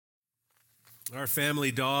Our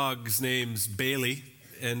family dog's name's Bailey,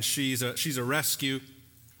 and she's a rescue.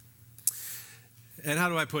 And how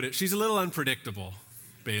do I put it? She's a little unpredictable,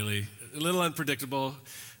 Bailey. A little unpredictable.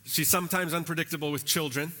 She's sometimes unpredictable with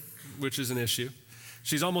children, which is an issue.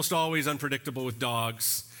 She's almost always unpredictable with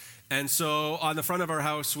dogs. And so on the front of our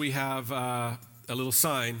house, we have a little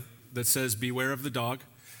sign that says, "Beware of the dog,"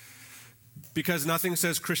 because nothing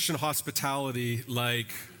says Christian hospitality like,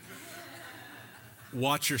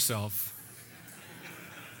 "Watch yourself."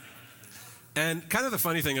 And kind of the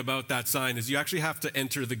funny thing about that sign is you actually have to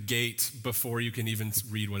enter the gate before you can even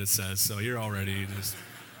read what it says. So you're already just...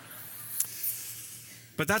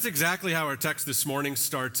 But that's exactly how our text this morning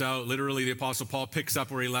starts out. Literally, the Apostle Paul picks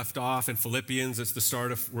up where he left off in Philippians. It's the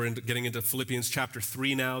start of, getting into Philippians chapter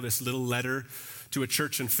 3 now, this little letter to a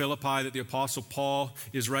church in Philippi that the Apostle Paul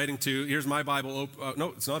is writing to. Here's my Bible. No,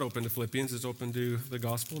 it's not open to Philippians. It's open to the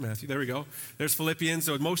Gospel of Matthew. There we go. There's Philippians.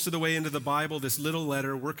 So most of the way into the Bible, this little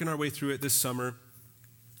letter, working our way through it this summer.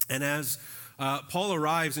 And as Paul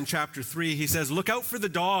arrives in chapter 3, he says, look out for the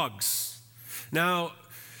dogs. Now,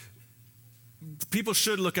 people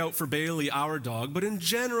should look out for Bailey, our dog. But in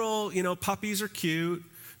general, puppies are cute.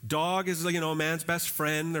 Dog is, a man's best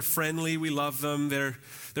friend. They're friendly. We love them. They're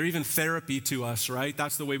even therapy to us, right?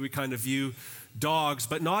 That's the way we kind of view dogs,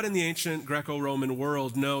 but not in the ancient Greco-Roman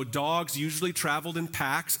world. No, dogs usually traveled in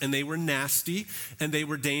packs, and they were nasty, and they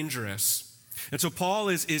were dangerous. And so Paul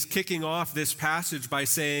is kicking off this passage by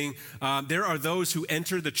saying there are those who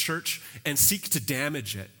enter the church and seek to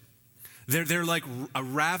damage it. They're like a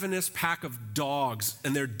ravenous pack of dogs,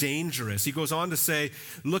 and they're dangerous. He goes on to say,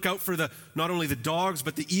 look out for not only the dogs,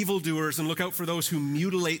 but the evildoers, and look out for those who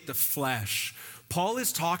mutilate the flesh. Paul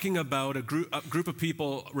is talking about a group of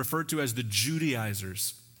people referred to as the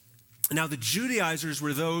Judaizers. Now, the Judaizers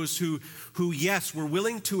were those who, yes, were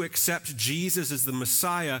willing to accept Jesus as the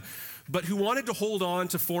Messiah, but who wanted to hold on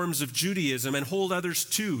to forms of Judaism and hold others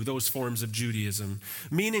to those forms of Judaism.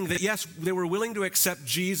 Meaning that, yes, they were willing to accept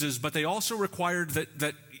Jesus, but they also required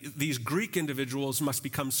that these Greek individuals must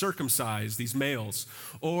become circumcised, these males,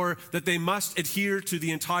 or that they must adhere to the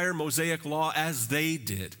entire Mosaic law as they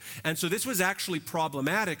did. And so this was actually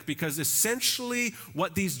problematic because essentially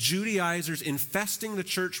what these Judaizers infesting the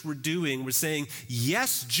church were doing was saying,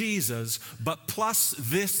 yes, Jesus, but plus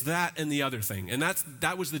this, that, and the other thing. And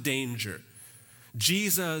that was the danger.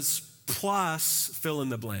 Jesus plus fill in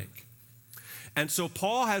the blank. And so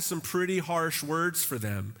Paul has some pretty harsh words for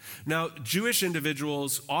them. Now, Jewish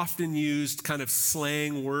individuals often used kind of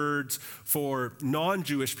slang words for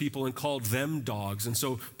non-Jewish people and called them dogs. And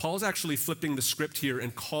so Paul's actually flipping the script here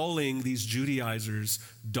and calling these Judaizers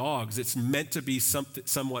dogs. It's meant to be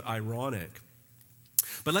somewhat ironic.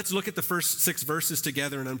 But let's look at the first 6 verses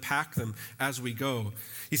together and unpack them as we go.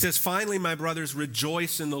 He says, finally, my brothers,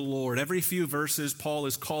 rejoice in the Lord. Every few verses, Paul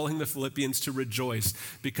is calling the Philippians to rejoice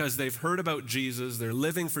because they've heard about Jesus, they're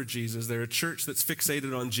living for Jesus, they're a church that's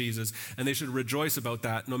fixated on Jesus, and they should rejoice about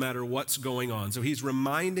that no matter what's going on. So he's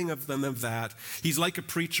reminding them of that. He's like a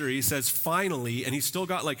preacher. He says, finally, and he's still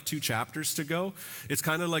got like 2 chapters to go. It's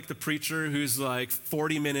kind of like the preacher who's like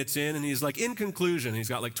 40 minutes in, and he's like, in conclusion, he's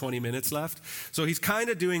got like 20 minutes left. So he's kind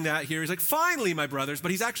of doing that here. He's like, finally, my brothers,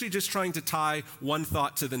 but he's actually just trying to tie one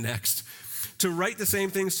thought to the next. To write the same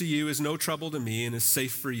things to you is no trouble to me and is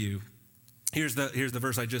safe for you. Here's the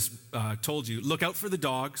verse I just told you. Look out for the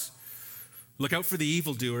dogs. Look out for the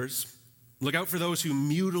evildoers. Look out for those who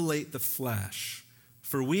mutilate the flesh.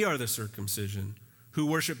 For we are the circumcision, who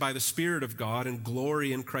worship by the Spirit of God and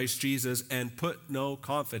glory in Christ Jesus and put no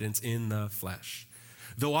confidence in the flesh.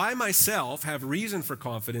 Though I myself have reason for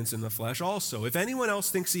confidence in the flesh also. If anyone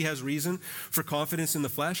else thinks he has reason for confidence in the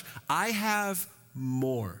flesh, I have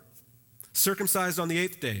more. Circumcised on the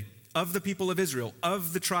 8th day, of the people of Israel,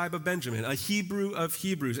 of the tribe of Benjamin, a Hebrew of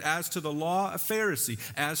Hebrews, as to the law, a Pharisee,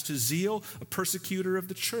 as to zeal, a persecutor of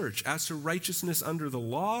the church, as to righteousness under the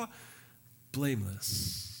law,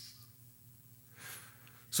 blameless.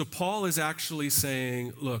 So Paul is actually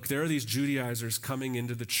saying, look, there are these Judaizers coming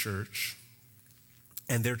into the church,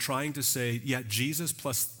 and they're trying to say, yeah, Jesus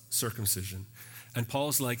plus circumcision. And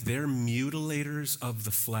Paul's like, they're mutilators of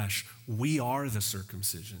the flesh. We are the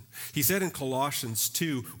circumcision. He said in Colossians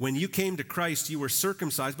 2, when you came to Christ, you were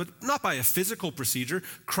circumcised, but not by a physical procedure.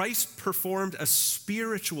 Christ performed a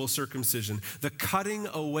spiritual circumcision, the cutting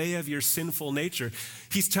away of your sinful nature.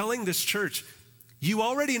 He's telling this church, you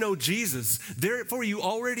already know Jesus. Therefore, you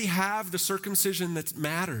already have the circumcision that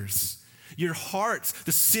matters. Your heart,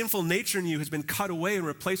 the sinful nature in you has been cut away and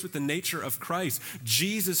replaced with the nature of Christ.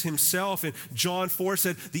 Jesus himself in John 4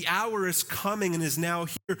 said, the hour is coming and is now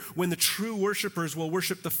here when the true worshipers will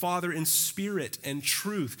worship the Father in spirit and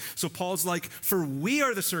truth. So Paul's like, for we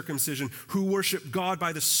are the circumcision who worship God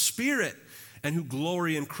by the Spirit and who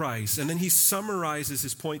glory in Christ. And then he summarizes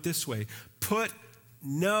his point this way: put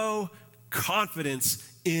no confidence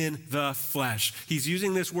in the flesh. He's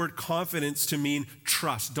using this word confidence to mean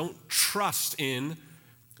trust. Don't trust in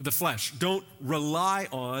the flesh. Don't rely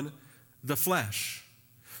on the flesh.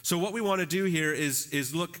 So what we want to do here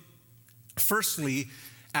is look firstly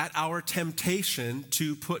at our temptation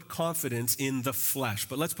to put confidence in the flesh.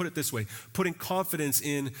 But let's put it this way: putting confidence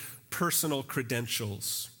in personal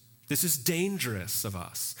credentials. This is dangerous of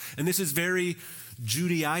us. And this is very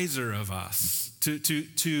Judaizer of us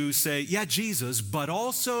to say, yeah, Jesus, but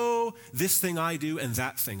also this thing I do and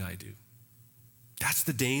that thing I do. That's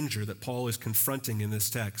the danger that Paul is confronting in this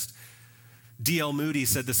text. D.L. Moody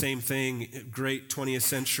said the same thing. Great 20th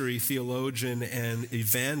century theologian and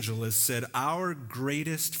evangelist said, our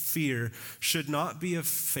greatest fear should not be of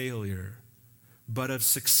failure, but of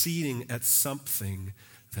succeeding at something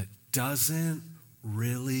that doesn't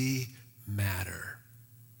really matter.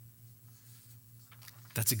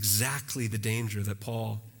 That's exactly the danger that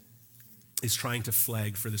Paul is trying to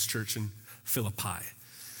flag for this church in Philippi.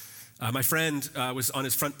 My friend was on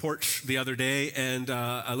his front porch the other day, and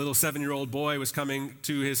a little 7-year-old boy was coming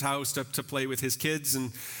to his house to play with his kids.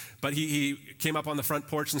 But he came up on the front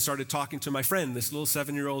porch and started talking to my friend, this little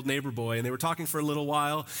 7-year-old neighbor boy. And they were talking for a little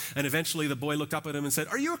while, and eventually the boy looked up at him and said,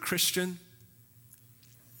 "Are you a Christian?"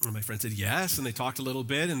 And my friend said, "Yes." And they talked a little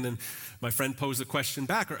bit, and then my friend posed the question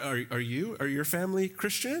back, Are your family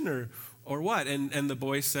Christian or what? And the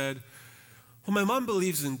boy said, "Well, my mom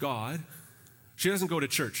believes in God. She doesn't go to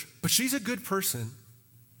church, but she's a good person."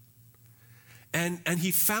 And he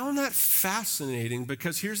found that fascinating,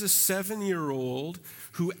 because here's a 7-year-old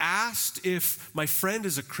who asked if my friend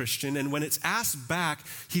is a Christian, and when it's asked back,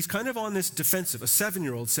 he's kind of on this defensive, a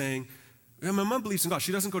 7-year-old saying, "Yeah, my mom believes in God.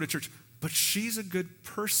 She doesn't go to church, but she's a good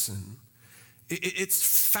person." It's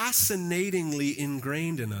fascinatingly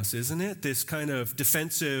ingrained in us, isn't it? This kind of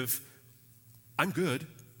defensive, I'm good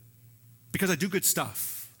because I do good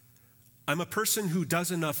stuff. I'm a person who does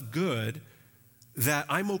enough good that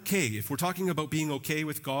I'm okay. If we're talking about being okay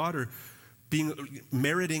with God or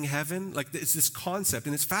meriting heaven, like it's this concept,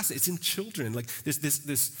 and it's fascinating. It's in children, like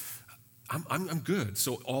this. I'm good,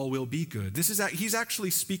 so all will be good. He's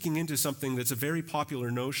actually speaking into something that's a very popular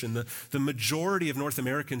notion. The majority of North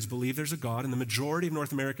Americans believe there's a God, and the majority of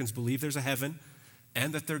North Americans believe there's a heaven,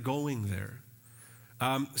 and that they're going there.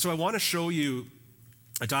 So I want to show you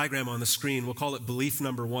a diagram on the screen. We'll call it belief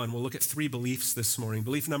number 1. We'll look at 3 beliefs this morning.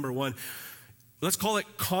 Belief number 1, let's call it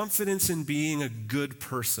confidence in being a good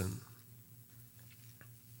person.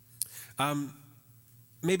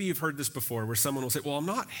 Maybe you've heard this before, where someone will say, "Well, I'm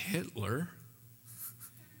not Hitler.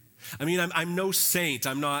 I mean, I'm no saint.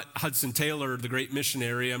 I'm not Hudson Taylor, the great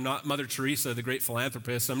missionary. I'm not Mother Teresa, the great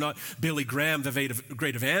philanthropist. I'm not Billy Graham, the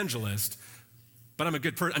great evangelist. But I'm a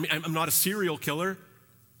good person. I mean, I'm not a serial killer."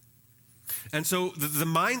 And so the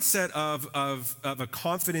mindset of a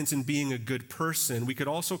confidence in being a good person, we could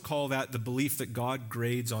also call that the belief that God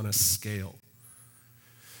grades on a scale.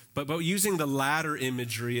 But using the ladder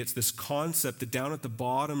imagery, it's this concept that down at the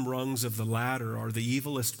bottom rungs of the ladder are the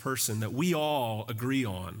evilest person that we all agree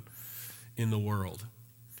on in the world.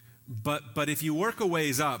 But if you work a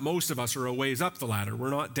ways up, most of us are a ways up the ladder. We're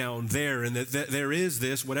not down there. And that there is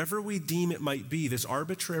this, whatever we deem it might be, this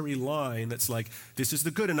arbitrary line that's like, this is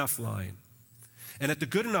the good enough line. And at the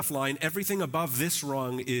good enough line, everything above this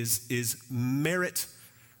rung is merit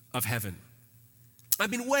of heaven. I've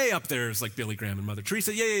been way up there as like Billy Graham and Mother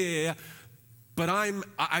Teresa. Yeah. But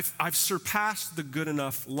I've surpassed the good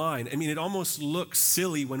enough line. I mean, it almost looks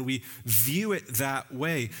silly when we view it that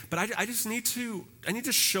way. But I need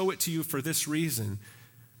to show it to you for this reason.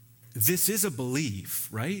 This is a belief,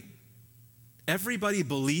 right? Everybody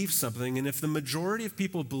believes something, and if the majority of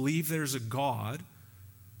people believe there's a God,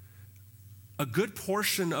 a good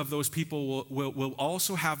portion of those people will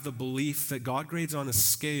also have the belief that God grades on a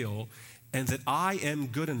scale, and that I am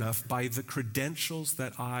good enough by the credentials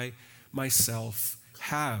that I myself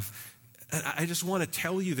have. And I just want to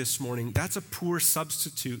tell you this morning, that's a poor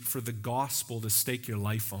substitute for the gospel to stake your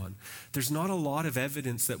life on. There's not a lot of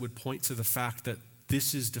evidence that would point to the fact that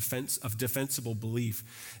this is defensible belief.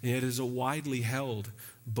 And it is a widely held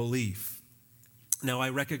belief. Now, I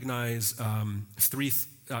recognize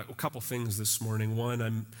a couple things this morning.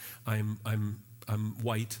 One, I'm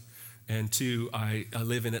white. And two, I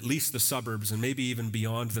live in at least the suburbs and maybe even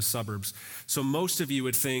beyond the suburbs. So most of you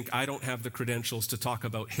would think I don't have the credentials to talk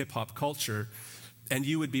about hip-hop culture, and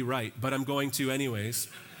you would be right, but I'm going to anyways.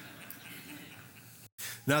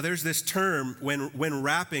 Now, there's this term when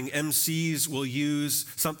rapping, MCs will use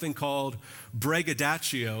something called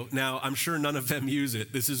braggadocio. Now, I'm sure none of them use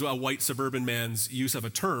it. This is a white suburban man's use of a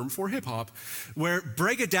term for hip-hop, where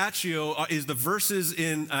braggadocio is the verses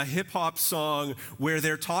in a hip-hop song where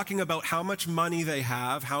they're talking about how much money they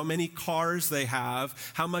have, how many cars they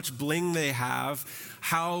have, how much bling they have,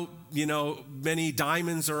 how many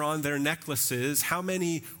diamonds are on their necklaces, how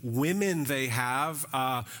many women they have,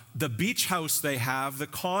 the beach house they have, the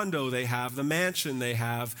condo they have, the mansion they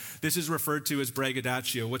have. This is referred to as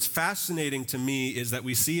braggadocio. What's fascinating to me is that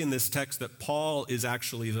we see in this text that Paul is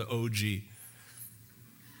actually the OG.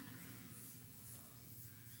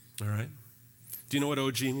 All right? Do you know what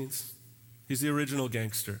OG means? He's the original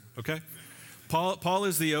gangster, okay? Paul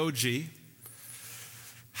is the OG.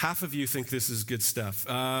 Half of you think this is good stuff.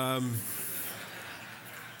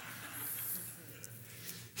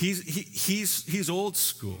 He's old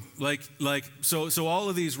school. So all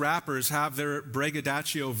of these rappers have their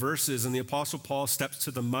braggadocio verses, and the Apostle Paul steps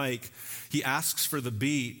to the mic. He asks for the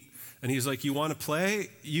beat, and he's like, "You want to play?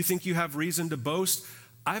 You think you have reason to boast?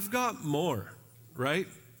 I've got more," right?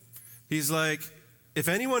 He's like, if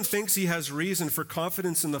anyone thinks he has reason for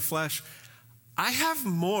confidence in the flesh, I have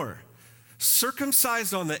more.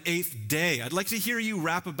 Circumcised on the 8th day. I'd like to hear you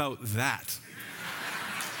rap about that.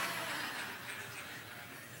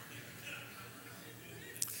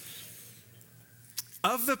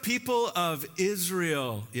 Of the people of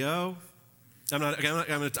Israel, I'm going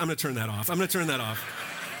to turn that off. I'm going to turn that off.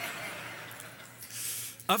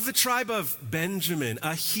 Of the tribe of Benjamin,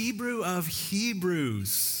 a Hebrew of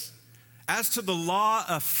Hebrews, as to the law,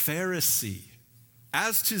 a Pharisee,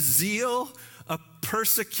 as to zeal, a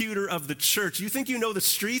persecutor of the church. You think you know the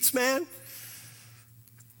streets, man?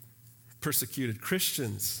 Persecuted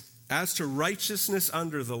Christians. As to righteousness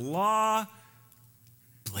under the law,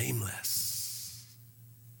 blameless.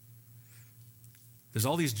 There's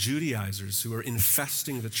all these Judaizers who are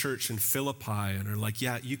infesting the church in Philippi and are like,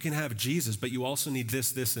 yeah, you can have Jesus, but you also need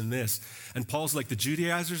this, this, and this. And Paul's like, the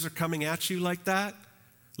Judaizers are coming at you like that?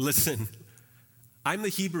 Listen, I'm the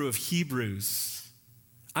Hebrew of Hebrews.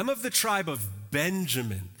 I'm of the tribe of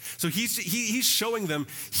Benjamin. So he's showing them,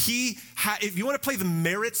 if you want to play the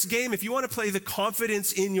merits game, if you want to play the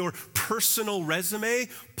confidence in your personal resume,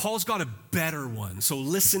 Paul's got a better one. So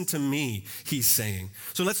listen to me, he's saying.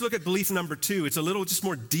 So let's look at belief number 2. It's a little just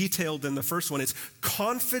more detailed than the first one. It's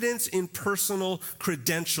confidence in personal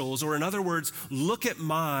credentials, or in other words, look at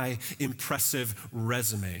my impressive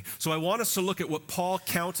resume. So I want us to look at what Paul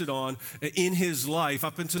counted on in his life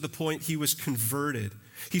up until the point he was converted.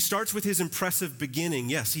 He starts with his impressive beginning.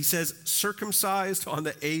 Yes, he says, circumcised on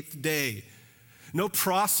the 8th day. No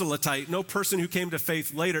proselyte, no person who came to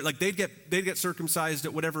faith later. Like they'd get circumcised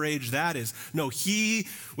at whatever age that is. No, he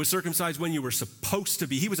was circumcised when you were supposed to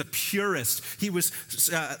be. He was a purist. He was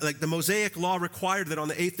like the Mosaic law required that on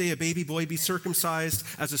the 8th day a baby boy be circumcised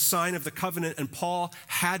as a sign of the covenant, and Paul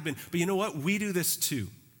had been. But you know what? We do this too.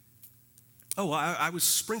 Oh, I was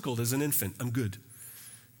sprinkled as an infant. I'm good.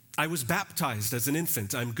 I was baptized as an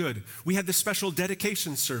infant. I'm good. We had this special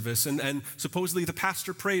dedication service, and supposedly the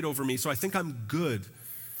pastor prayed over me, so I think I'm good.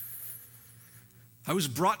 I was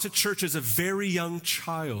brought to church as a very young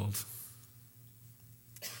child.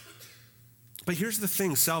 But here's the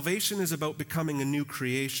thing. Salvation is about becoming a new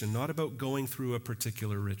creation, not about going through a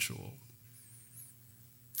particular ritual.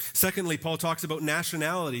 Secondly, Paul talks about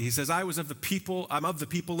nationality. He says, I'm of the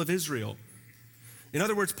people of Israel. In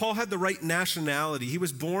other words, Paul had the right nationality. He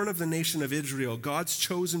was born of the nation of Israel, God's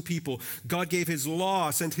chosen people. God gave his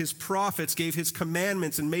law, sent his prophets, gave his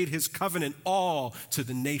commandments, and made his covenant all to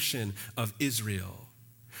the nation of Israel.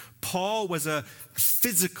 Paul was a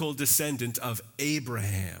physical descendant of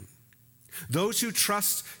Abraham. Those who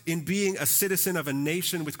trust in being a citizen of a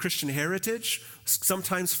nation with Christian heritage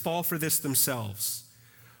sometimes fall for this themselves.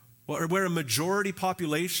 Where a majority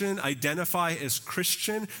population identify as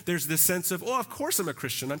Christian, there's this sense of, of course I'm a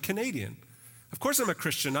Christian, I'm Canadian. Of course I'm a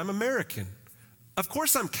Christian, I'm American. Of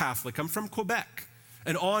course I'm Catholic, I'm from Quebec.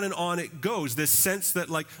 And on it goes, this sense that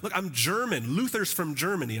look, I'm German, Luther's from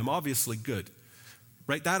Germany, I'm obviously good.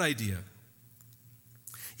 Right, that idea.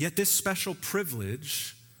 Yet this special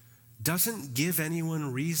privilege doesn't give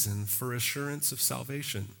anyone reason for assurance of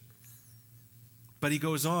salvation. But he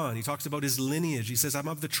goes on, he talks about his lineage. He says, I'm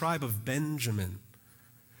of the tribe of Benjamin.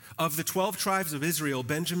 Of the 12 tribes of Israel,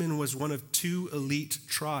 Benjamin was one of 2 elite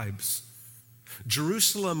tribes.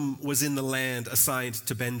 Jerusalem was in the land assigned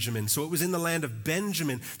to Benjamin. So it was in the land of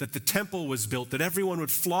Benjamin that the temple was built, that everyone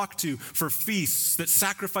would flock to for feasts, that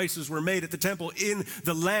sacrifices were made at the temple in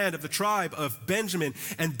the land of the tribe of Benjamin.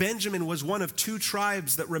 And Benjamin was one of two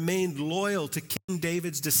tribes that remained loyal to King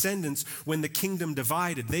David's descendants when the kingdom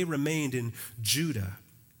divided. They remained in Judah.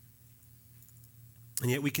 And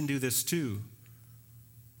yet we can do this too.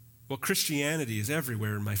 Well, Christianity is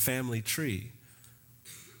everywhere in my family tree.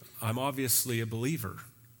 I'm obviously a believer.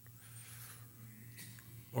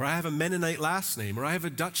 Or I have a Mennonite last name, or I have a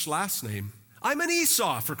Dutch last name. I'm an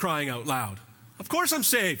Esau, for crying out loud. Of course I'm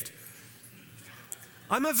saved.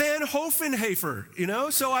 I'm a Van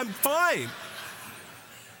Hoefenhafer, so I'm fine.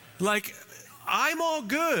 Like, I'm all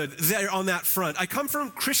good there on that front. I come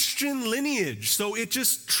from Christian lineage, so it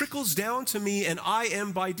just trickles down to me, and I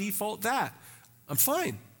am by default that. I'm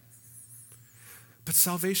fine. But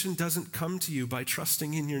salvation doesn't come to you by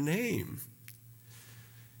trusting in your name.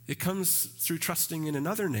 It comes through trusting in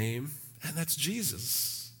another name, and that's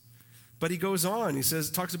Jesus. But he goes on,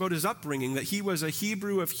 talks about his upbringing, that he was a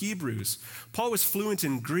Hebrew of Hebrews. Paul was fluent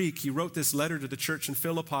in Greek. He wrote this letter to the church in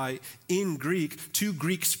Philippi in Greek to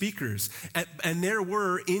Greek speakers. And there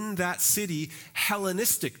were in that city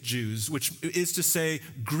Hellenistic Jews, which is to say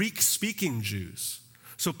Greek-speaking Jews.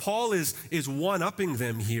 So Paul is one-upping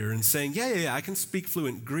them here and saying, yeah, I can speak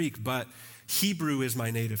fluent Greek, but Hebrew is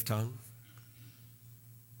my native tongue.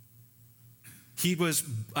 He was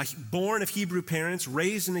born of Hebrew parents,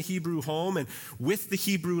 raised in a Hebrew home, and with the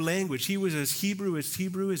Hebrew language, he was as Hebrew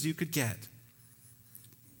as you could get.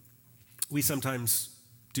 We sometimes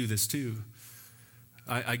do this too.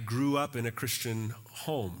 I grew up in a Christian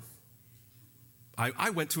home.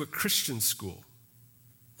 I went to a Christian school.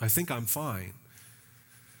 I think I'm fine.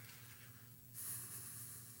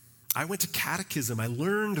 I went to catechism. I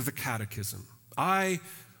learned the catechism. I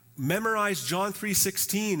memorized John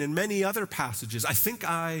 3:16 and many other passages. I think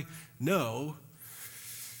I know.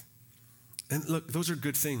 And look, those are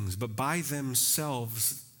good things, but by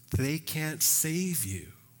themselves, they can't save you.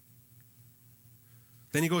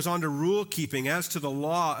 Then he goes on to rule keeping as to the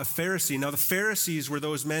law, a Pharisee. Now the Pharisees were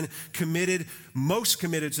those men most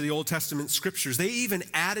committed to the Old Testament scriptures. They even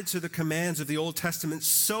added to the commands of the Old Testament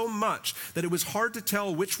so much that it was hard to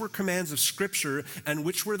tell which were commands of scripture and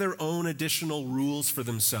which were their own additional rules for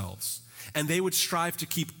themselves. And they would strive to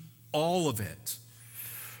keep all of it,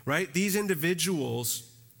 right? These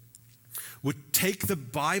individuals would take the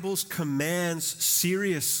Bible's commands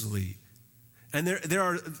seriously. And there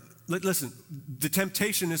are... Listen, the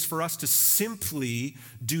temptation is for us to simply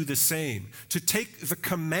do the same, to take the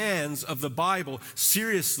commands of the Bible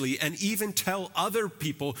seriously and even tell other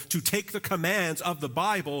people to take the commands of the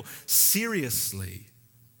Bible seriously.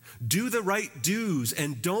 Do the right do's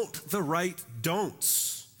and don't the right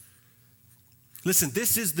don'ts. Listen,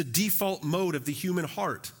 this is the default mode of the human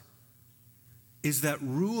heart, is that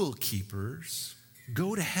rule keepers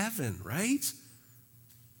go to heaven, right?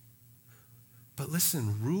 But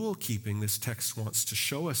listen, rule keeping, this text wants to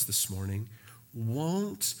show us this morning,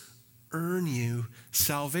 won't earn you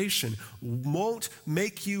salvation, won't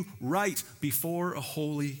make you right before a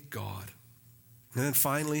holy God. And then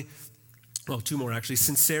finally, two more actually.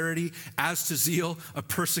 Sincerity as to zeal, a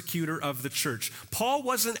persecutor of the church. Paul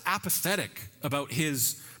wasn't apathetic about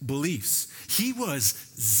his beliefs. He was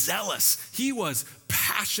zealous. He was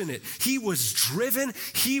passionate. He was driven.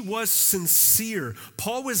 He was sincere.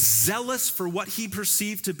 Paul was zealous for what he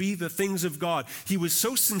perceived to be the things of God. He was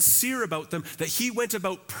so sincere about them that he went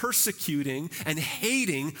about persecuting and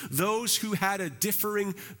hating those who had a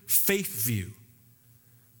differing faith view.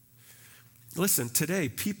 Listen, today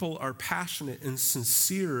people are passionate and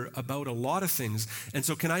sincere about a lot of things. And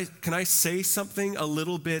so can I say something a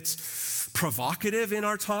little bit provocative in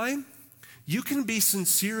our time? You can be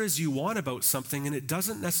sincere as you want about something, and it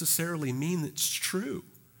doesn't necessarily mean it's true.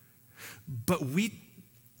 But we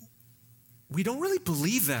don't really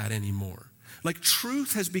believe that anymore. Like,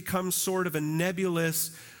 truth has become sort of a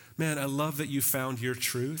nebulous, man, I love that you found your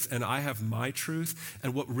truth and I have my truth.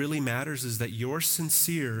 And what really matters is that you're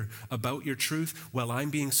sincere about your truth while I'm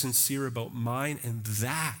being sincere about mine. And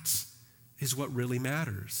that is what really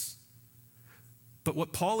matters. But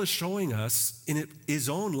what Paul is showing us in his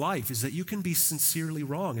own life is that you can be sincerely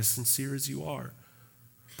wrong, as sincere as you are.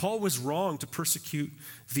 Paul was wrong to persecute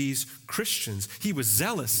these Christians. He was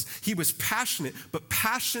zealous. He was passionate. But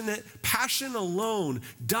passion alone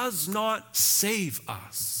does not save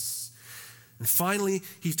us. And finally,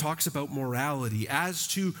 he talks about morality as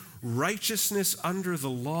to Righteousness under the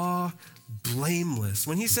law, blameless.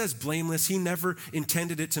 When he says blameless, he never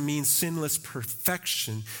intended it to mean sinless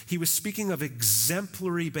perfection. He was speaking of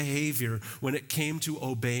exemplary behavior when it came to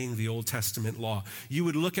obeying the Old Testament law. You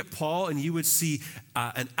would look at Paul and you would see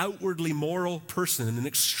an outwardly moral person, an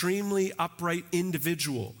extremely upright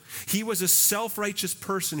individual. He was a self-righteous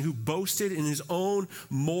person who boasted in his own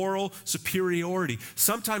moral superiority.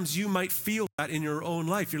 Sometimes you might feel that in your own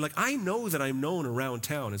life. You're like, I know that I'm known around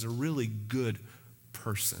town as a really good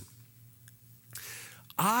person.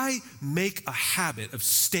 I make a habit of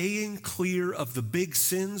staying clear of the big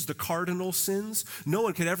sins, the cardinal sins. No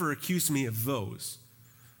one could ever accuse me of those.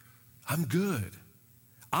 I'm good.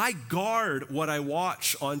 I guard what I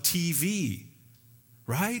watch on TV,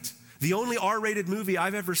 right? The only R-rated movie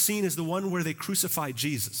I've ever seen is the one where they crucify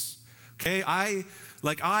Jesus. Okay,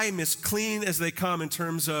 I'm as clean as they come in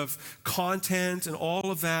terms of content and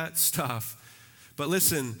all of that stuff. But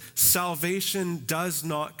listen, salvation does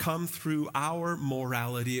not come through our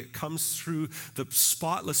morality. It comes through the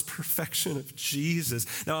spotless perfection of Jesus.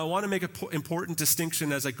 Now, I want to make an important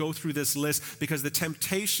distinction as I go through this list, because the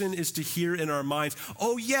temptation is to hear in our minds,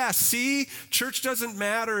 oh yeah, see, church doesn't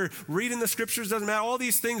matter, reading the scriptures doesn't matter, all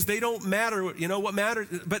these things, they don't matter. You know what matters?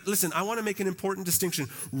 But listen, I want to make an important distinction.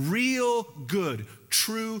 Real good,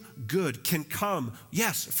 true good can come,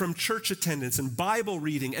 yes, from church attendance and Bible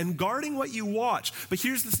reading and guarding what you watch. But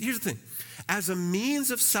here's the thing. As a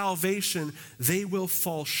means of salvation, they will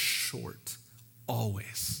fall short,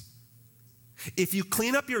 always. If you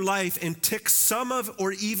clean up your life and tick some of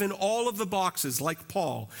or even all of the boxes like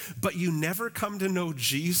Paul, but you never come to know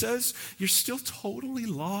Jesus, you're still totally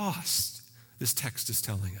lost, this text is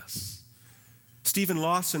telling us. Stephen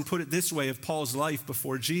Lawson put it this way of Paul's life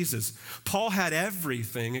before Jesus. Paul had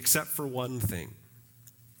everything except for one thing.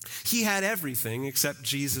 He had everything except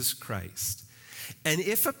Jesus Christ. And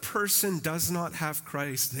if a person does not have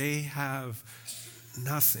Christ, they have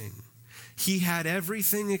nothing. He had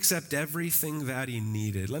everything except everything that he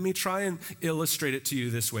needed. Let me try and illustrate it to you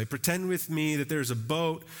this way. Pretend with me that there's a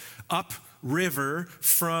boat upriver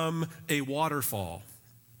from a waterfall.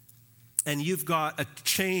 And you've got a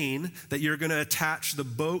chain that you're going to attach the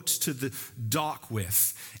boat to the dock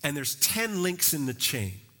with. And there's 10 links in the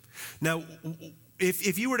chain. Now,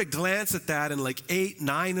 if you were to glance at that and like 8,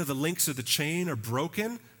 9 of the links of the chain are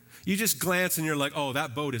broken, you just glance and you're like, oh,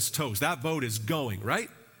 that boat is toast. That boat is going, right?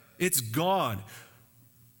 It's gone.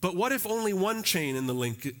 But what if only one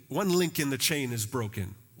link in the chain is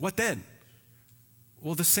broken? What then?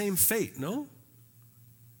 Well, the same fate, no?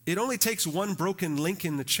 It only takes one broken link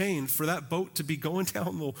in the chain for that boat to be going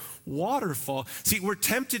down the waterfall. See, we're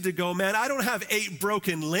tempted to go, man, I don't have 8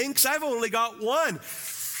 broken links. I've only got one.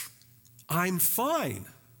 I'm fine.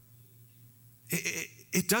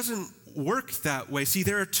 It doesn't work that way. See,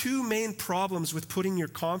 there are 2 main problems with putting your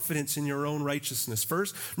confidence in your own righteousness.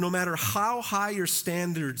 First, no matter how high your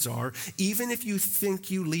standards are, even if you think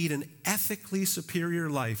you lead an ethically superior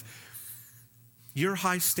life, your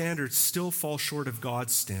high standards still fall short of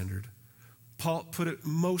God's standard. Paul put it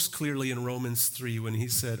most clearly in Romans 3 when he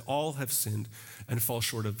said, all have sinned and fall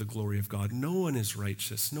short of the glory of God. No one is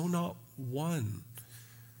righteous. No, not one.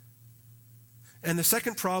 And the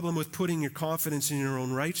second problem with putting your confidence in your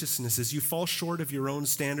own righteousness is you fall short of your own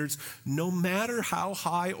standards no matter how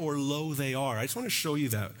high or low they are. I just want to show you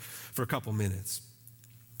that for a couple minutes.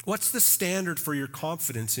 What's the standard for your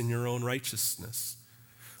confidence in your own righteousness?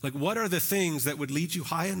 Like, what are the things that would lead you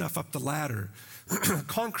high enough up the ladder?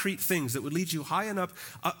 Concrete things that would lead you high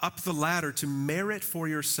enough up the ladder to merit for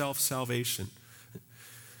yourself salvation.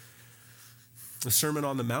 The Sermon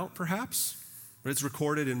on the Mount, perhaps? It's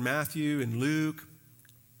recorded in Matthew and Luke.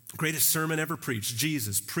 Greatest sermon ever preached,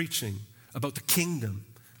 Jesus preaching about the kingdom.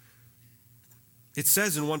 It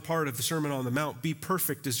says in one part of the Sermon on the Mount, be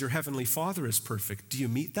perfect as your heavenly Father is perfect. Do you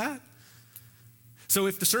meet that? So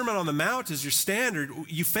if the Sermon on the Mount is your standard,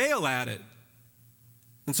 you fail at it.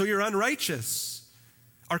 And so you're unrighteous.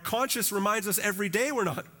 Our conscience reminds us every day we're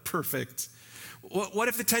not perfect. What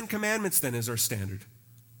if the 10 Commandments then is our standard?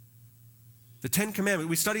 The 10 Commandments,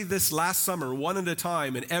 we studied this last summer, one at a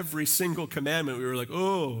time, and every single commandment we were like,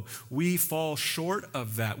 oh, we fall short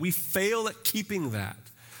of that. We fail at keeping that.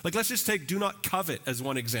 Like, let's just take do not covet as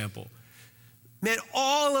one example. Man,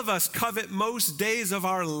 all of us covet most days of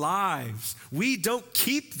our lives. We don't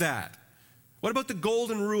keep that. What about the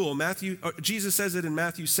golden rule? Jesus says it in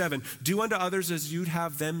Matthew 7. Do unto others as you'd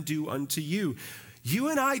have them do unto you. You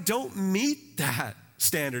and I don't meet that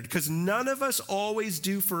standard because none of us always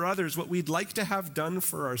do for others what we'd like to have done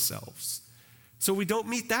for ourselves. So we don't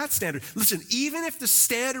meet that standard. Listen, even if the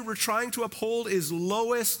standard we're trying to uphold is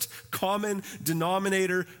lowest common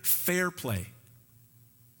denominator, fair play.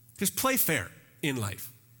 Just play fair in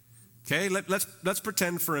life. Okay, let's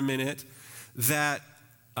pretend for a minute that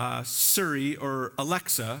Siri or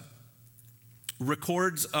Alexa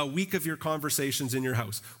records a week of your conversations in your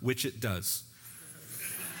house, which it does.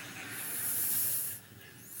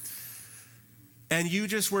 And you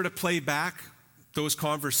just were to play back those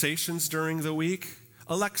conversations during the week.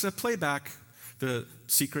 Alexa, play back the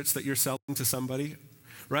secrets that you're selling to somebody,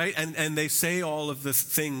 right? And they say all of the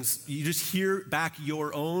things. You just hear back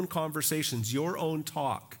your own conversations, your own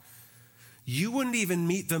talk. You wouldn't even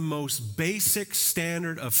meet the most basic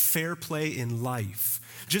standard of fair play in life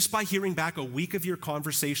just by hearing back a week of your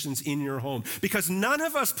conversations in your home. Because none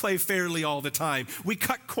of us play fairly all the time. We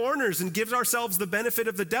cut corners and give ourselves the benefit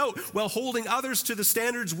of the doubt while holding others to the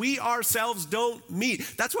standards we ourselves don't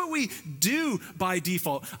meet. That's what we do by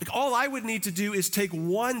default. Like, all I would need to do is take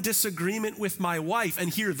one disagreement with my wife and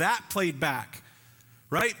hear that played back,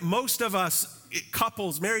 right? Most of us,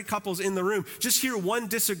 married couples in the room, just hear one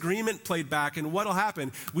disagreement played back, and what'll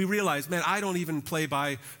happen? We realize, man, I don't even play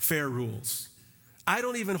by fair rules. I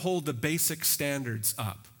don't even hold the basic standards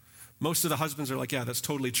up. Most of the husbands are like, yeah, that's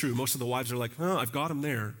totally true. Most of the wives are like, oh, I've got him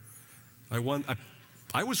there. I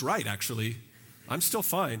was right, actually. I'm still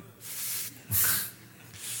fine.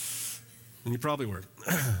 And you probably were.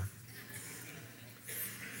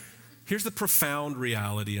 Here's the profound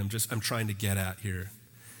reality I'm trying to get at here.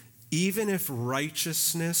 Even if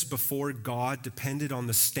righteousness before God depended on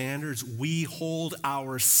the standards we hold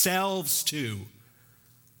ourselves to,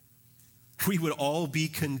 we would all be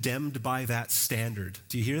condemned by that standard.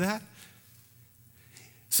 Do you hear that?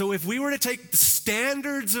 So if we were to take the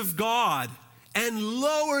standards of God and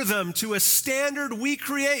lower them to a standard we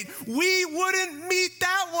create, we wouldn't meet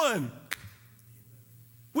that one.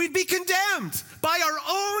 We'd be condemned by our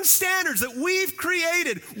own standards that we've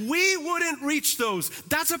created. We wouldn't reach those.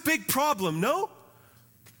 That's a big problem, no?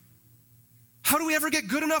 How do we ever get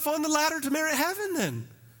good enough on the ladder to merit heaven then?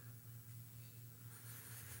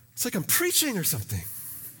 It's like I'm preaching or something.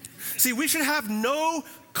 See, we should have no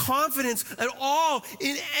confidence at all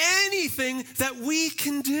in anything that we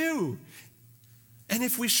can do. And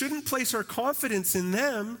if we shouldn't place our confidence in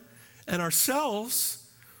them and ourselves,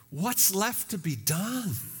 what's left to be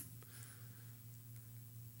done?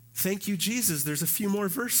 Thank you, Jesus. There's a few more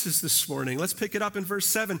verses this morning. Let's pick it up in verse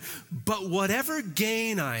 7. But whatever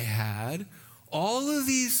gain I had, all of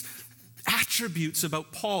these attributes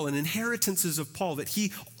about Paul and inheritances of Paul that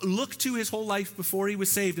he looked to his whole life before he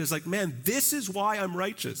was saved is like, man, this is why I'm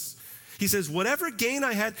righteous. He says, whatever gain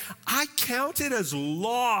I had, I counted as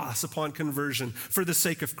loss upon conversion for the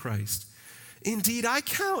sake of Christ. Indeed, I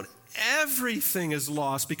count everything as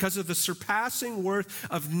loss because of the surpassing worth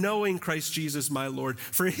of knowing Christ Jesus my Lord.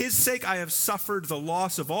 For his sake I have suffered the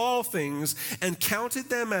loss of all things and counted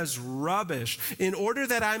them as rubbish in order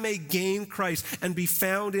that I may gain Christ and be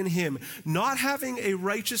found in him, not having a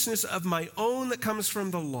righteousness of my own that comes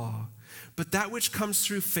from the law, but that which comes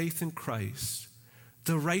through faith in Christ,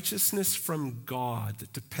 the righteousness from God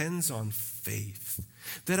that depends on faith,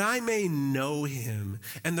 that I may know him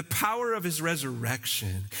and the power of his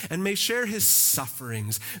resurrection and may share his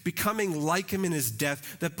sufferings, becoming like him in his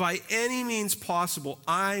death, that by any means possible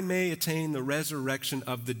I may attain the resurrection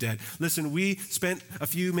of the dead. Listen, we spent a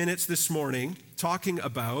few minutes this morning talking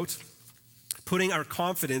about putting our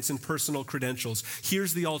confidence in personal credentials.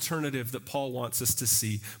 Here's the alternative that Paul wants us to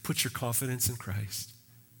see. Put your confidence in Christ.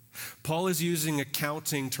 Paul is using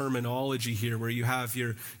accounting terminology here where you have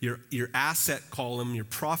your asset column, your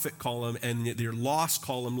profit column, and your loss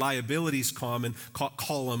column, liabilities column,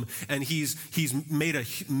 and he's made a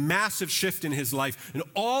massive shift in his life. And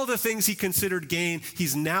all the things he considered gain,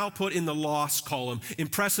 he's now put in the loss column.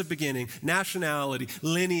 Impressive beginning, nationality,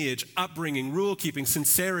 lineage, upbringing, rule keeping,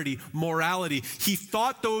 sincerity, morality. He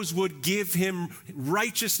thought those would give him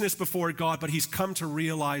righteousness before God, but he's come to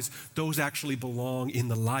realize those actually belong in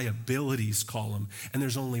the liabilities column. And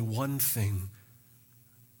there's only one thing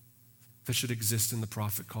that should exist in the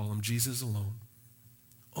profit column: Jesus alone.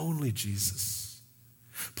 Only Jesus.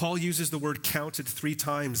 Paul uses the word counted 3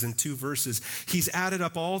 times in 2 verses. He's added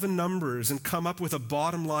up all the numbers and come up with a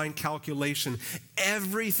bottom line calculation.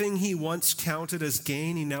 Everything he once counted as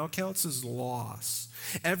gain, he now counts as loss.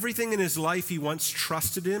 Everything in his life he once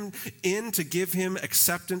trusted him in to give him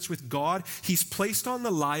acceptance with God, he's placed on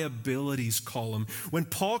the liabilities column. When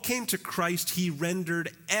Paul came to Christ, he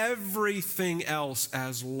rendered everything else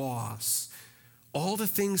as loss. All the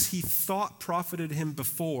things he thought profited him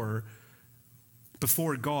before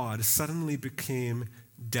God suddenly became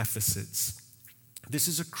deficits. This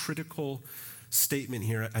is a critical statement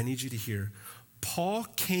here. I need you to hear. Paul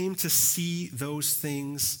came to see those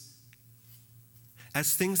things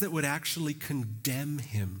as things that would actually condemn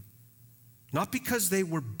him. Not because they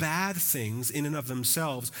were bad things in and of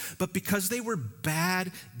themselves, but because they were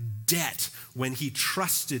bad debt when he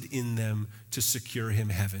trusted in them to secure him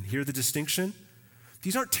heaven. Hear the distinction?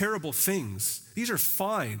 These aren't terrible things. These are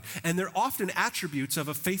fine, and they're often attributes of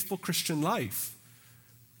a faithful Christian life.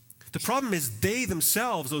 The problem is they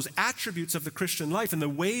themselves, those attributes of the Christian life and the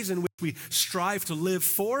ways in which we strive to live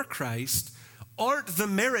for Christ, aren't the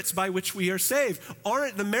merits by which we are saved,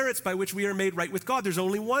 aren't the merits by which we are made right with God. There's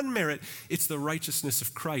only one merit. It's the righteousness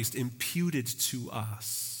of Christ imputed to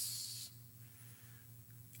us.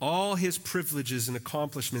 All his privileges and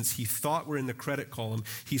accomplishments he thought were in the credit column,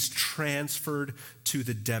 he's transferred to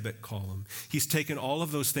the debit column. He's taken all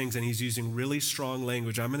of those things and he's using really strong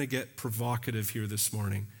language. I'm going to get provocative here this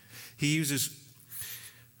morning. He uses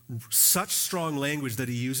such strong language that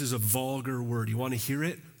he uses a vulgar word. You want to hear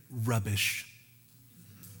it? Rubbish.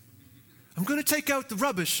 I'm going to take out the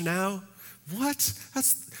rubbish now. What?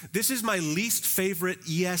 This is my least favorite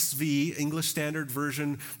ESV, English Standard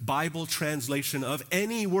Version, Bible translation of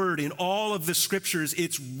any word in all of the scriptures.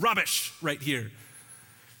 It's rubbish right here.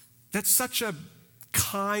 That's such a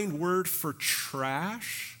kind word for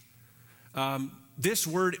trash. This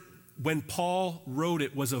word, when Paul wrote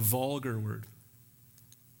it, was a vulgar word.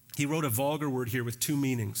 He wrote a vulgar word here with two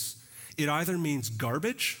meanings. It either means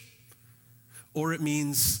garbage or it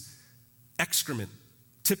means excrement,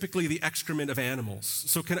 typically the excrement of animals.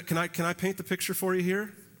 So can I paint the picture for you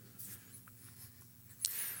here?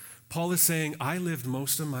 Paul is saying, I lived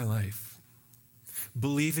most of my life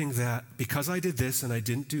believing that because I did this and I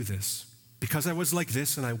didn't do this, because I was like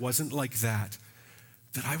this and I wasn't like that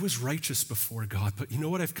I was righteous before God. But you know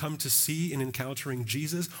what I've come to see in encountering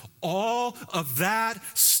Jesus? All of that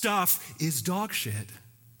stuff is dog shit.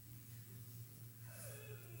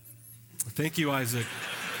 Thank you, Isaac.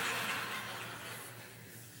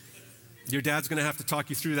 Your dad's going to have to talk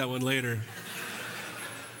you through that one later.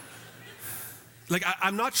 Like,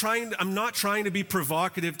 I'm not trying to be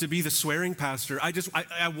provocative to be the swearing pastor.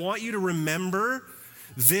 I want you to remember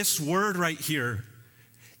this word right here.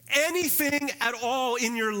 Anything at all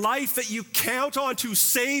in your life that you count on to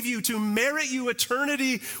save you, to merit you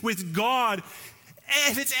eternity with God,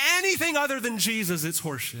 if it's anything other than Jesus, it's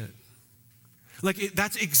horseshit.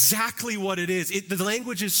 That's exactly what it is. The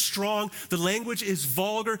language is strong. The language is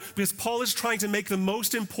vulgar because Paul is trying to make the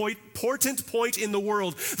most important point in the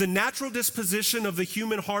world. The natural disposition of the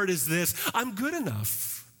human heart is this: I'm good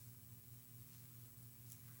enough.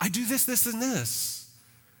 I do this, this, and this.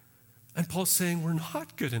 And Paul's saying we're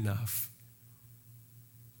not good enough.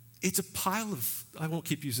 It's a pile of, I won't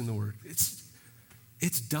keep using the word.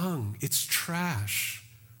 It's dung. It's trash.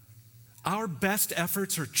 Our best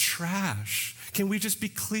efforts are trash. Can we just be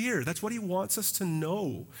clear? That's what he wants us to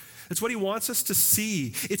know. That's what he wants us to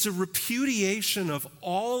see. It's a repudiation of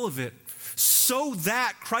all of it so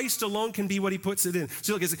that Christ alone can be what he puts it in.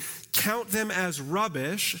 So look, count them as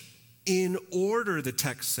rubbish in order, the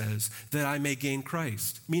text says, that I may gain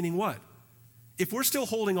Christ. Meaning what? If we're still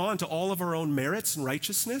holding on to all of our own merits and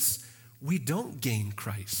righteousness, we don't gain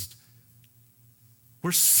Christ.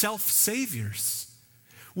 We're self-saviors.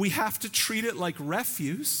 We have to treat it like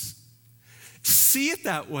refuse, see it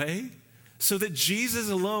that way, so that Jesus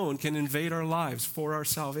alone can invade our lives for our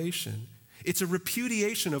salvation. It's a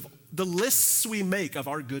repudiation of the lists we make of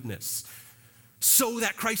our goodness, so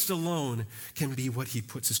that Christ alone can be what he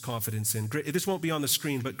puts his confidence in. This won't be on the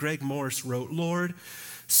screen, but Greg Morse wrote, Lord,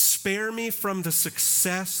 spare me from the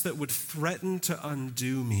success that would threaten to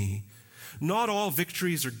undo me. Not all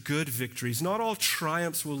victories are good victories. Not all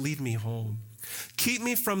triumphs will lead me home. Keep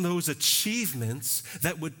me from those achievements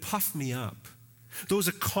that would puff me up, those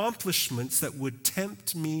accomplishments that would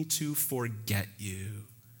tempt me to forget you.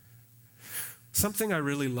 Something I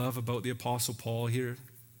really love about the Apostle Paul here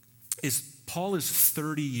is Paul is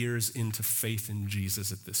 30 years into faith in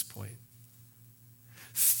Jesus at this point.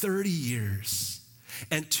 30 years.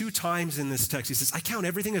 And 2 times in this text, he says, I count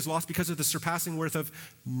everything as lost because of the surpassing worth of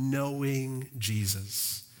knowing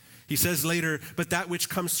Jesus. He says later, but that which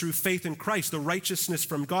comes through faith in Christ, the righteousness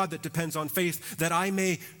from God that depends on faith, that I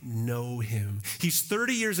may know him. He's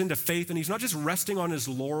 30 years into faith, and he's not just resting on his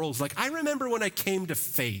laurels. Like, I remember when I came to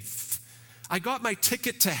faith. I got my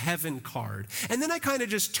ticket to heaven card. And then I kind of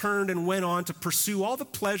just turned and went on to pursue all the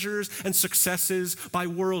pleasures and successes by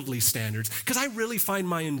worldly standards, because I really find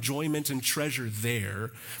my enjoyment and treasure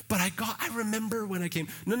there. But I remember when I came.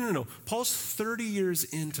 No. Paul's 30 years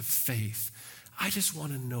into faith. I just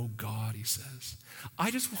want to know God, he says. I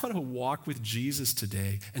just want to walk with Jesus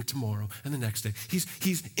today and tomorrow and the next day.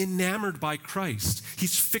 He's enamored by Christ.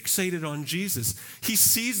 He's fixated on Jesus. He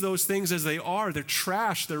sees those things as they are. They're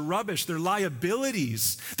trash, they're rubbish, they're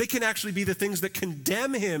liabilities. They can actually be the things that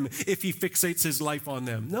condemn him if he fixates his life on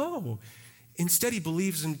them. No. Instead, he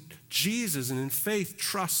believes in Jesus and in faith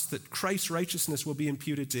trusts that Christ's righteousness will be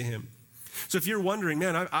imputed to him. So if you're wondering,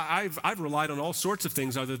 man, I've relied on all sorts of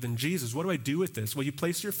things other than Jesus. What do I do with this? Well, you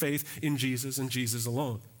place your faith in Jesus and Jesus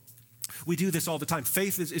alone. We do this all the time.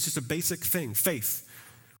 Faith is just a basic thing, faith.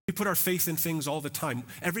 We put our faith in things all the time.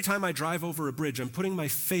 Every time I drive over a bridge, I'm putting my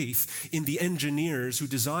faith in the engineers who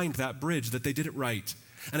designed that bridge, that they did it right.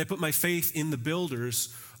 And I put my faith in the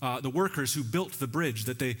builders, the workers who built the bridge,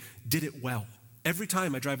 that they did it well. Every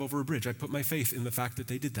time I drive over a bridge, I put my faith in the fact that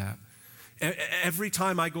they did that. Every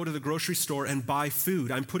time I go to the grocery store and buy food,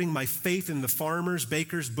 I'm putting my faith in the farmers,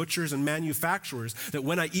 bakers, butchers, and manufacturers that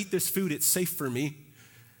when I eat this food, it's safe for me.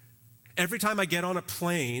 Every time I get on a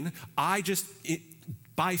plane,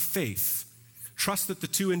 by faith, trust that the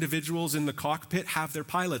two individuals in the cockpit have their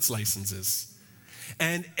pilot's licenses.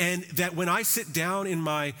 And that when I sit down in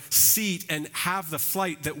my seat and have the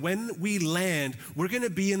flight, that when we land, we're going to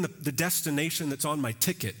be in the destination that's on my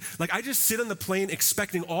ticket. Like I just sit on the plane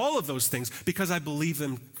expecting all of those things because I believe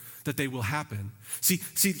them that they will happen. See,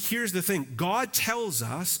 here's the thing. God tells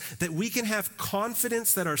us that we can have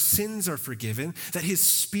confidence that our sins are forgiven, that his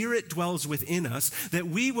Spirit dwells within us, that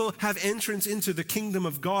we will have entrance into the kingdom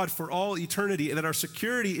of God for all eternity, and that our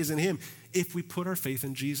security is in him if we put our faith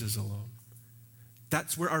in Jesus alone.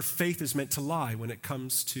 That's where our faith is meant to lie when it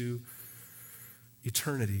comes to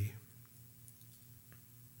eternity.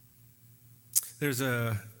 There's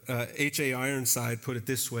H.A. Ironside put it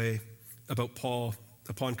this way about Paul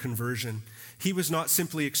upon conversion. He was not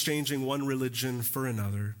simply exchanging one religion for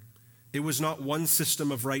another. It was not one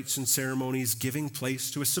system of rites and ceremonies giving place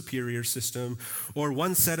to a superior system, or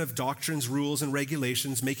one set of doctrines, rules, and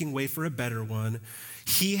regulations making way for a better one.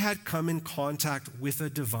 He had come in contact with a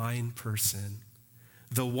divine person,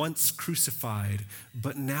 the once crucified,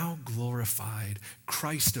 but now glorified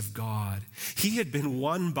Christ of God. He had been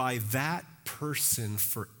won by that person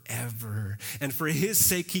forever. And for his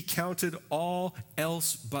sake, he counted all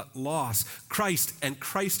else but loss. Christ and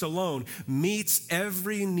Christ alone meets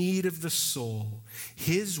every need of the soul.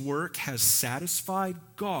 His work has satisfied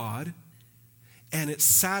God, and it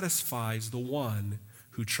satisfies the one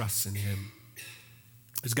who trusts in him.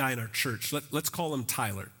 There's a guy in our church, let's call him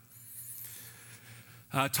Tyler.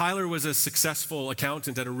 Tyler was a successful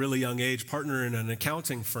accountant at a really young age, partner in an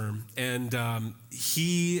accounting firm, and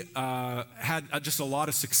he had just a lot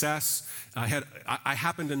of success. I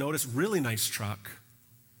happened to notice really nice truck,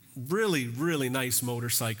 really, really nice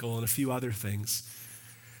motorcycle, and a few other things.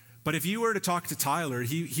 But if you were to talk to Tyler,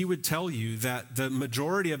 he would tell you that the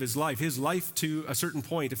majority of his life to a certain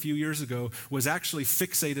point a few years ago, was actually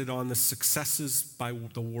fixated on the successes by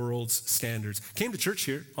the world's standards. Came to church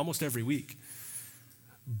here almost every week.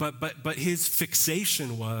 But his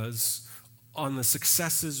fixation was on the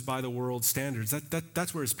successes by the world's standards.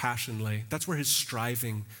 That's where his passion lay. That's where his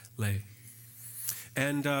striving lay.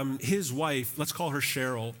 And his wife, let's call her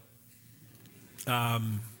Cheryl,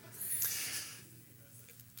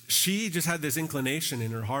 she just had this inclination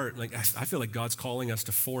in her heart. Like, I feel like God's calling us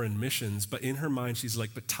to foreign missions. But in her mind, she's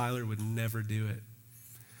like, but Tyler would never do it.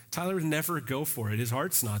 Tyler would never go for it. His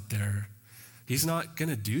heart's not there. He's not going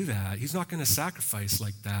to do that. He's not going to sacrifice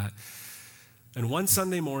like that. And one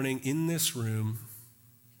Sunday morning in this room,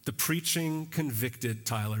 the preaching convicted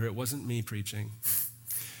Tyler. It wasn't me preaching.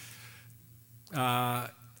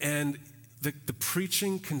 And the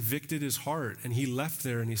preaching convicted his heart. And he left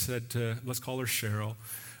there and he said to, let's call her Cheryl,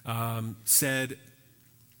 said,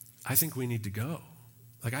 I think we need to go.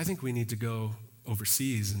 Like, I think we need to go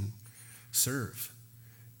overseas and serve.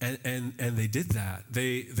 And they did that.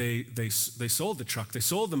 They sold the truck. They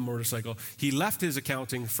sold the motorcycle. He left his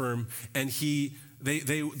accounting firm, and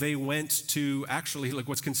they went to actually like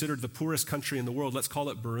what's considered the poorest country in the world. Let's call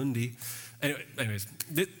it Burundi. Anyways,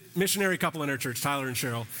 the missionary couple in our church, Tyler and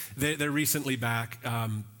Cheryl, they're recently back.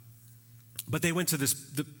 But they went to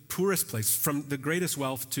the poorest place, from the greatest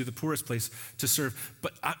wealth to the poorest place to serve.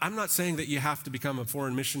 But I'm not saying that you have to become a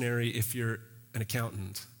foreign missionary if you're an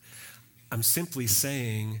accountant. I'm simply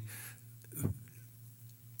saying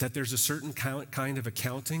that there's a certain kind of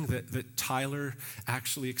accounting that Tyler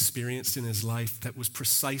actually experienced in his life that was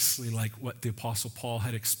precisely like what the Apostle Paul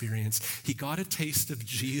had experienced. He got a taste of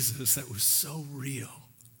Jesus that was so real.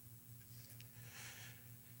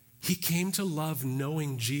 He came to love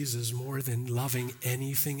knowing Jesus more than loving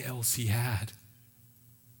anything else he had.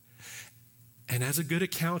 And as a good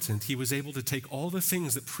accountant, he was able to take all the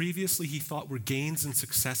things that previously he thought were gains and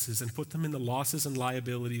successes and put them in the losses and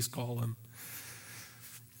liabilities column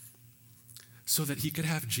so that he could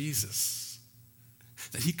have Jesus,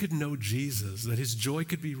 that he could know Jesus, that his joy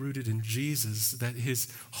could be rooted in Jesus, that his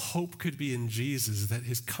hope could be in Jesus, that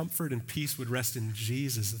his comfort and peace would rest in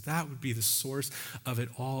Jesus, that would be the source of it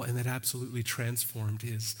all, and that absolutely transformed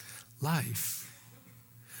his life.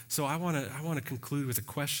 So I want to conclude with a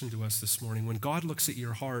question to us this morning. When God looks at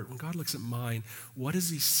your heart, when God looks at mine, what does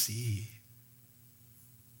he see?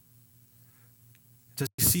 Does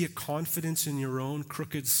he see a confidence in your own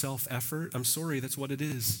crooked self-effort? I'm sorry, that's what it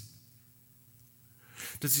is.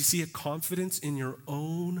 Does he see a confidence in your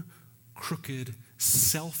own crooked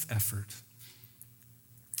self-effort?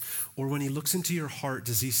 Or when he looks into your heart,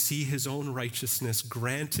 does he see his own righteousness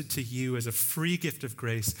granted to you as a free gift of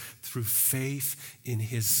grace through faith in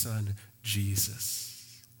his Son,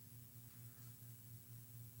 Jesus?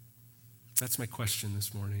 That's my question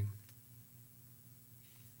this morning.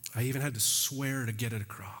 I even had to swear to get it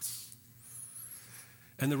across.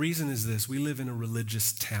 And the reason is this: we live in a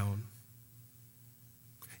religious town.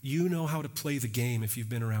 You know how to play the game if you've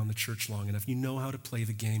been around the church long enough. You know how to play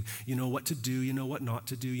the game. You know what to do. You know what not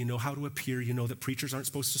to do. You know how to appear. You know that preachers aren't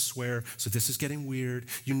supposed to swear, so this is getting weird.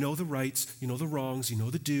 You know the rights. You know the wrongs. You know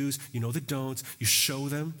the do's. You know the don'ts. You show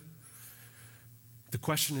them. The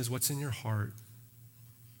question is, what's in your heart?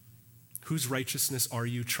 Whose righteousness are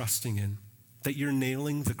you trusting in? That you're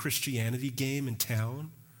nailing the Christianity game in town?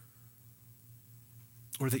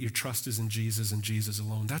 Or that your trust is in Jesus and Jesus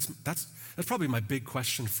alone? That's probably my big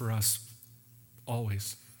question for us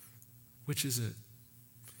always. Which is it?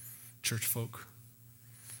 Church folk.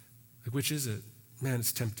 Like, which is it? Man,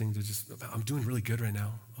 it's tempting to just, I'm doing really good right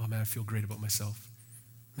now. Oh man, I feel great about myself.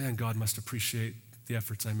 Man, God must appreciate the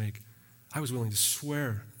efforts I make. I was willing to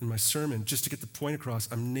swear in my sermon just to get the point across.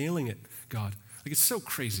 I'm nailing it, God. Like, it's so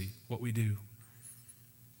crazy what we do.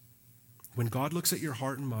 When God looks at your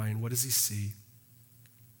heart and mind, what does he see?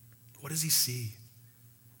 What does he see?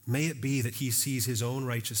 May it be that he sees his own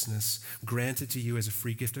righteousness granted to you as a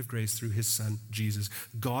free gift of grace through his Son, Jesus.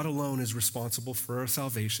 God alone is responsible for our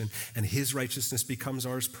salvation, and his righteousness becomes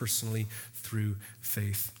ours personally through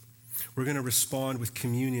faith. We're going to respond with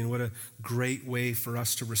communion. What a great way for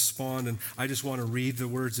us to respond. And I just want to read the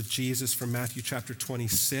words of Jesus from Matthew chapter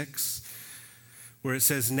 26, where it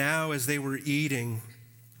says, "Now as they were eating,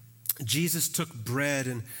 Jesus took bread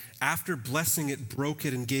and after blessing it, broke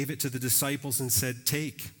it and gave it to the disciples and said,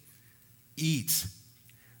 'Take, eat,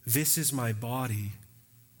 this is my body.'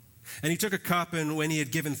 And he took a cup, and when he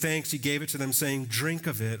had given thanks, he gave it to them, saying, 'Drink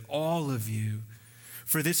of it, all of you.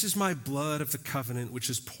 For this is my blood of the covenant,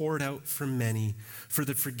 which is poured out for many for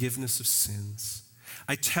the forgiveness of sins.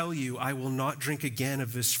 I tell you, I will not drink again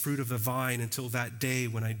of this fruit of the vine until that day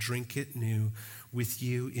when I drink it new with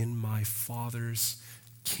you in my Father's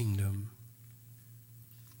kingdom.'"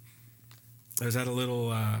 I was at a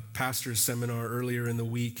little pastor's seminar earlier in the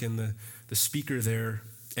week, and the speaker there,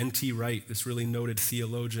 N.T. Wright, this really noted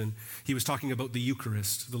theologian, he was talking about the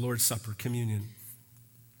Eucharist, the Lord's Supper, communion.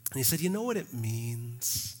 And he said, you know what it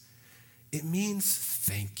means? It means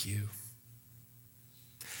thank you.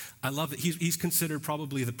 I love it. He's considered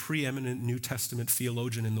probably the preeminent New Testament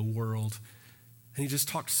theologian in the world. And he just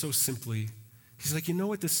talked so simply. He's like, you know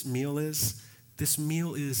what this meal is? This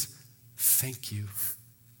meal is thank you.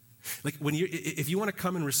 Like if you want to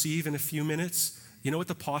come and receive in a few minutes, you know what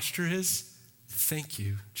the posture is? Thank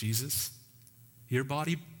you, Jesus. Your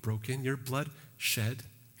body broken, your blood shed,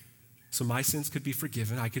 so my sins could be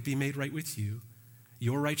forgiven. I could be made right with you.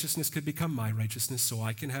 Your righteousness could become my righteousness, so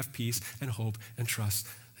I can have peace and hope and trust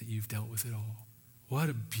that you've dealt with it all. What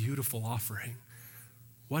a beautiful offering.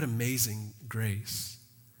 What amazing grace.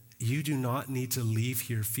 You do not need to leave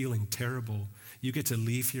here feeling terrible. You get to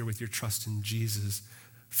leave here with your trust in Jesus,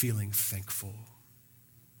 feeling thankful.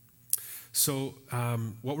 So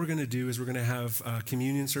what we're going to do is we're going to have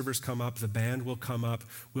communion servers come up. The band will come up.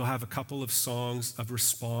 We'll have a couple of songs of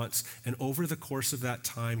response. And over the course of that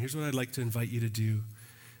time, here's what I'd like to invite you to do.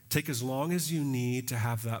 Take as long as you need to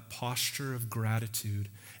have that posture of gratitude,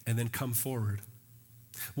 and then come forward.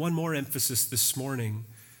 One more emphasis this morning.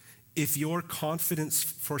 If your confidence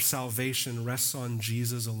for salvation rests on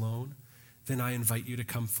Jesus alone, then I invite you to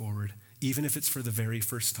come forward, even if it's for the very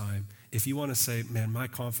first time. If you want to say, man, my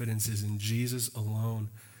confidence is in Jesus alone.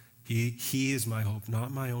 He is my hope,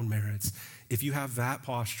 not my own merits. If you have that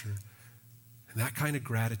posture and that kind of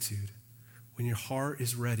gratitude, when your heart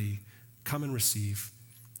is ready, come and receive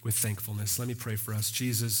with thankfulness. Let me pray for us.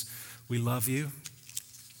 Jesus, we love you.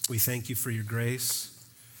 We thank you for your grace.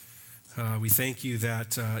 We thank you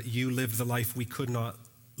that you lived the life we could not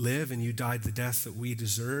live, and you died the death that we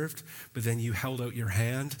deserved, but then you held out your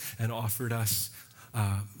hand and offered us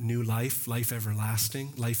new life, life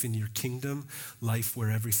everlasting, life in your kingdom, life where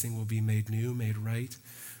everything will be made new, made right.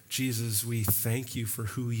 Jesus, we thank you for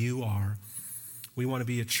who you are. We want to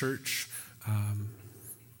be a church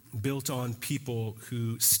built on people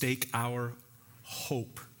who stake our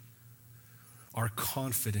hope, our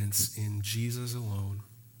confidence in Jesus alone.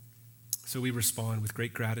 So we respond with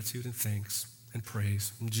great gratitude and thanks and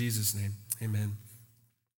praise. In Jesus' name, amen.